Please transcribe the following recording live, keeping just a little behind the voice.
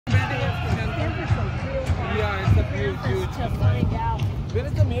campus to find out. Where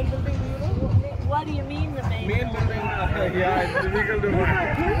is the main building, do you know? What do you mean the main building? Yeah, it's difficult to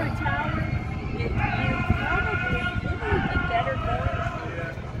find. Hoover Tower, you probably, it would be better going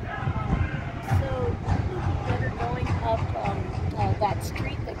up, that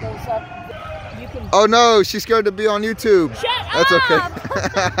street that goes up. You can. Oh no, she's scared to be on YouTube. Shut That's up!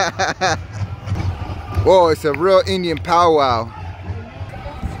 Okay. Whoa, it's a real Indian powwow.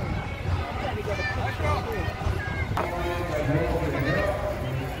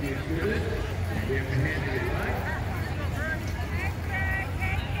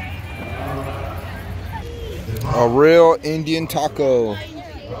 A real Indian taco.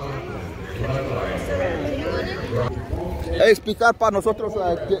 Hey, explicar para nosotros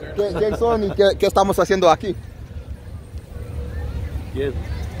quién son y qué estamos haciendo aquí. ¿Quién?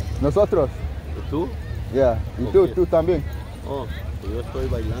 Nosotros. ¿Tú? Yeah. Y Okay. tú también. Oh, yo estoy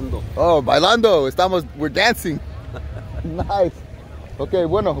bailando. Oh, bailando. We're dancing. Nice. Okay,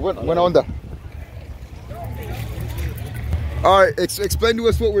 buena onda. All right, explain to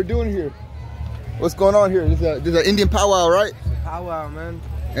us what we're doing here. What's going on here? This is an Indian powwow, right? It's a powwow, man.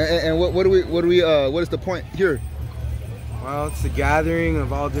 And what is the point here? Well, it's a gathering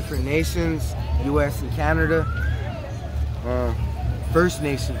of all different nations, U.S. and Canada, First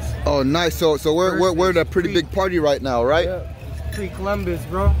Nations. Oh, nice. So we're at a pretty big party right now, right? Yeah, it's pre-Columbus,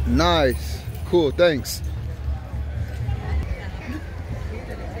 bro. Nice. Cool. Thanks.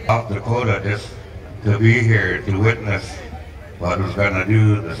 South Dakota just to be here to witness what was going to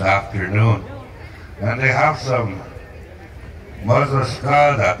do this afternoon. And they have some Muslim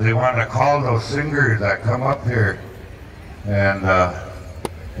ska that they want to call those singers that come up here. And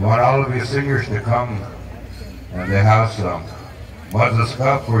we want all of you singers to come, and they have some Muslim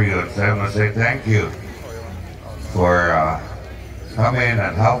ska for you. And so I'm going to say thank you for coming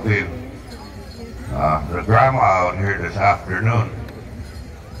and helping the grandma out here this afternoon.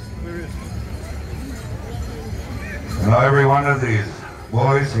 You know, every one of these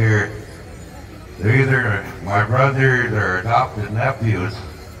boys here, they're either my brothers or adopted nephews,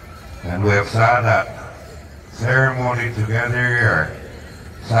 and we have sat at ceremony together, or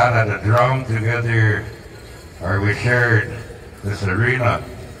sat at a drum together, or we shared this arena,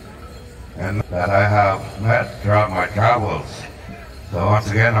 and that I have met throughout my travels. So once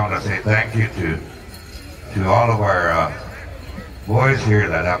again, I want to say thank you to all of our boys here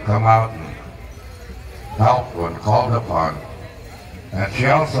that have come out and helped when called upon. And she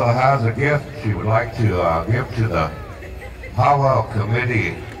also has a gift she would like to give to the powwow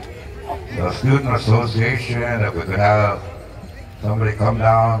committee, the student association, if we could have somebody come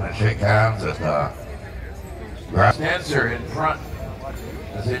down and shake hands with the dancer in front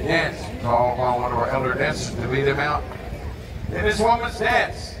as they dance. Call upon one of our elder dancers to lead them out. In this woman's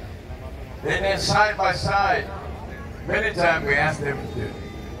dance, they dance side by side. Many times we ask them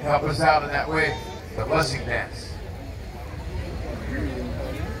to help us out in that way, the blessing dance.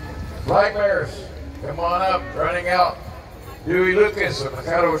 Flag bearers, come on up, running out. Dewey Lucas of the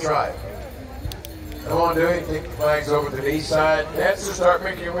Caddo tribe. Come on, Dewey, take the flags over to the east side. Dancers, start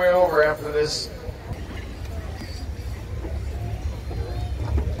making your way over after this